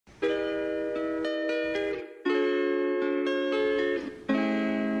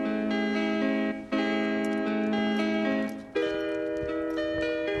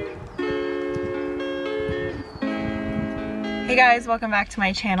Hey guys, welcome back to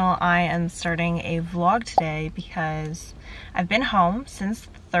my channel. I am starting a vlog today because I've been home since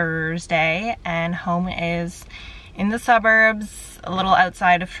Thursday, and home is in the suburbs, a little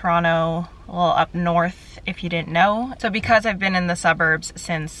outside of Toronto, a little up north if you didn't know. So because I've been in the suburbs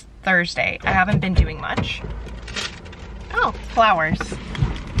since Thursday, I haven't been doing much. Oh, flowers.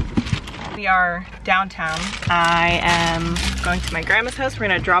 We are downtown. I am going to my grandma's house. We're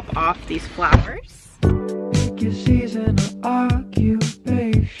gonna drop off these flowers. Your season of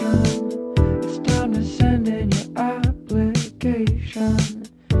occupation, it's time to send in your application.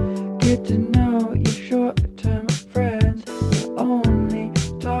 Get to know your short-term friends you only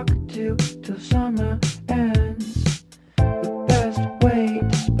talk to till summer ends. The best way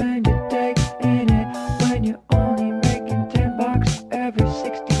to spend your day in it when you're only making $10 every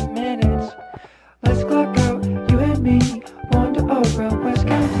 60 minutes. Let's clock out, you and me, wander over West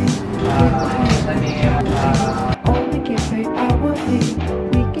County.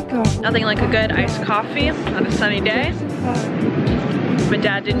 Nothing like a good iced coffee on a sunny day. My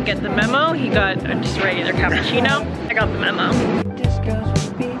dad didn't get the memo. He got just a regular cappuccino. I got the memo.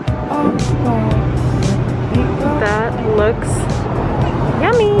 That looks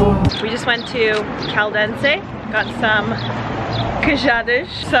yummy. We just went to caldense, got some kajadish,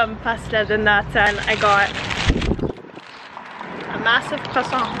 some pasta de nata, and I got a massive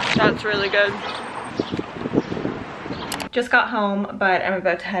croissant. That's really good. Just got home, but I'm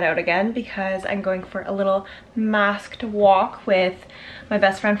about to head out again because I'm going for a little masked walk with my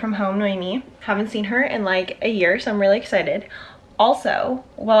best friend from home, Noemi. Haven't seen her in like a year, so I'm really excited. Also,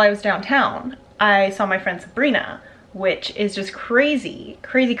 while I was downtown, I saw my friend Sabrina, which is just crazy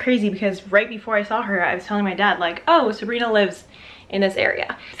because right before I saw her, I was telling my dad like, oh, Sabrina lives in this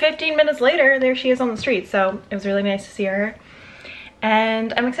area. 15 minutes later, there she is on the street, so it was really nice to see her.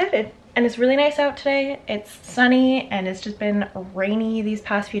 And I'm excited. And it's really nice out today. It's sunny and it's just been rainy these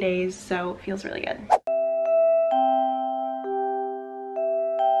past few days, so it feels really good.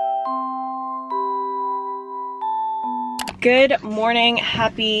 Good morning,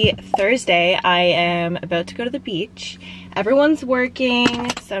 happy Thursday. I am about to go to the beach. Everyone's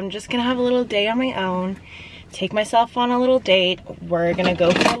working, so I'm just gonna have a little day on my own. Take myself on a little date. We're gonna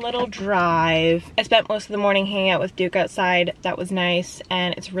go for a little drive. I spent most of the morning hanging out with Duke outside. That was nice,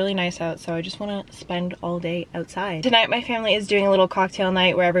 and it's really nice out, so I just want to spend all day outside. Tonight my family is doing a little cocktail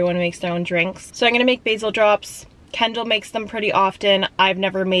night where everyone makes their own drinks. So I'm gonna make basil drops. Kendall makes them pretty often. I've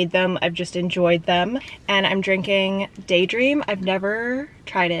never made them, I've just enjoyed them. And I'm drinking Daydream. I've never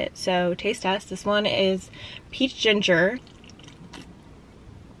tried it, so taste test. This one is peach ginger.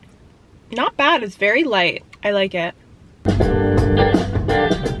 Not bad, it's very light. I like it.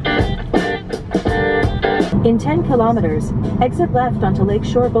 In 10 kilometers, exit left onto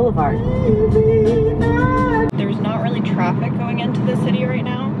Lakeshore Boulevard. There's not really traffic going into the city right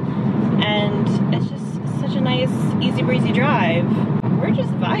now, and it's just such a nice, easy breezy drive. We're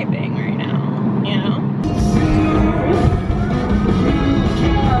just vibing right now, you know?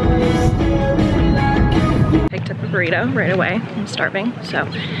 Picked up a burrito right away. I'm starving, so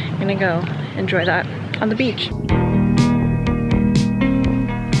I'm gonna go enjoy that on the beach.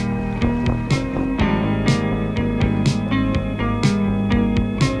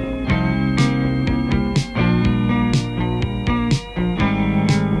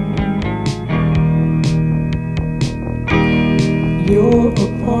 Your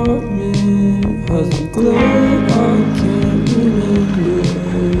apartment has a glow I can't remember.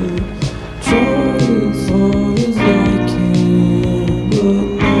 Try as hard as I can, but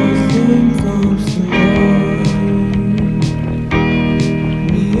nothing comes to mind.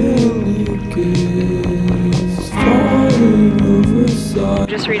 Me and Lucas fighting over side. I'm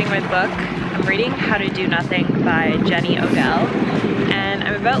just reading my book. I'm reading How to Do Nothing by Jenny Odell, and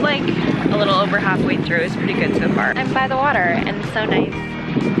I'm about like a little over halfway through. It's pretty good so far. I'm by the water and it's so nice.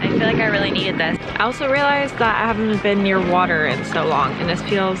 I feel like I really needed this. I also realized that I haven't been near water in so long, and this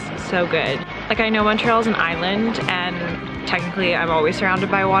feels so good. Like, I know Montreal's an island and technically I'm always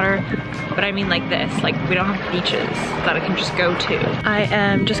surrounded by water, but I mean like this, like we don't have beaches that I can just go to. I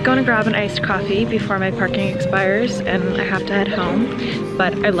am just going to grab an iced coffee before my parking expires and I have to head home.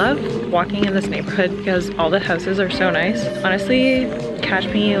 But I love walking in this neighborhood because all the houses are so nice. Honestly, catch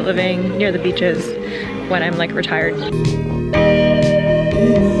me living near the beaches when I'm like retired.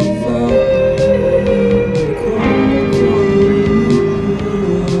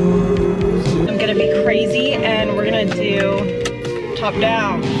 I'm gonna be crazy and we're gonna do top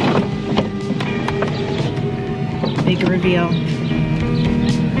down. Big reveal.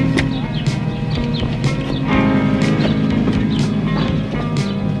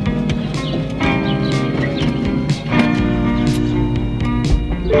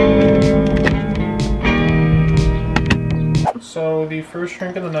 So the first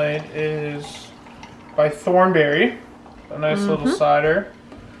drink of the night is by Thornberry, a nice little cider.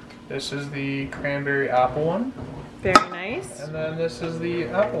 This is the cranberry apple one. Very nice. And then this is the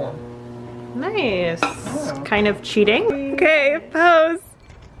apple one. Nice. Yeah. Kind of cheating. Okay, pose.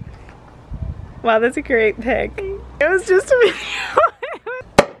 Wow, that's a great pic. It was just a video.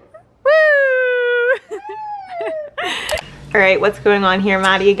 Woo! Alright, what's going on here,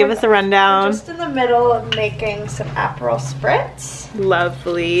 Maddie? Give us a rundown. We're just in the middle of making some Aperol Spritz.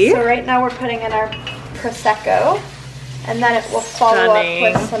 Lovely. So right now we're putting in our Prosecco, and then it will follow Stunning.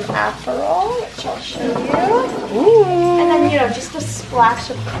 up with some Aperol, which I'll show you. Ooh. And then, you know, just a splash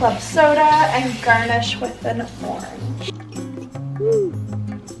of club soda and garnish with an orange.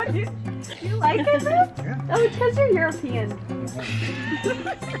 You like it? Yeah. Oh, it's because you're European.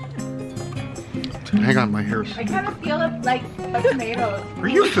 Hang on, my hair's... I kind of feel it like a tomato. Are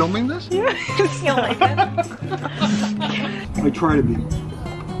you filming this? Yeah, I feel like it. I try to be.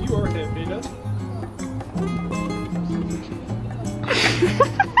 You are hip, Nina.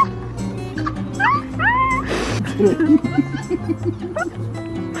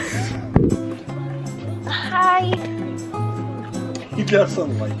 Hi. He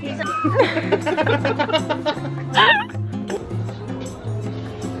doesn't like that.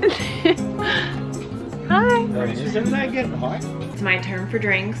 Hi. Isn't that getting hot? It's my turn for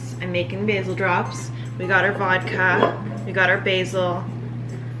drinks. I'm making basil drops. We got our vodka. We got our basil.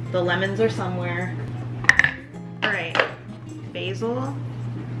 The lemons are somewhere. Alright. Basil.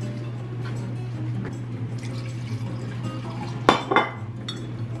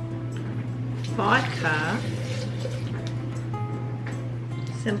 Vodka.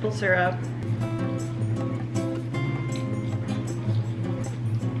 Simple syrup.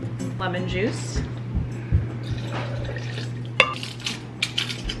 Lemon juice.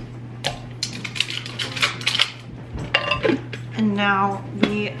 And now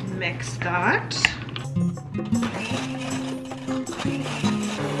we mix that.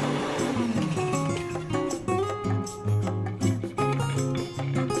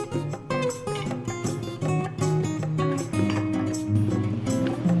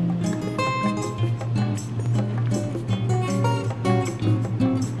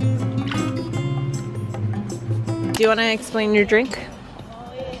 Do you want to explain your drink?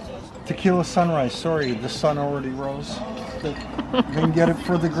 Tequila sunrise. Sorry, the sun already rose. But you can get it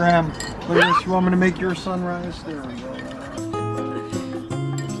for the gram. Look at this. You want me to make your sunrise? There we go.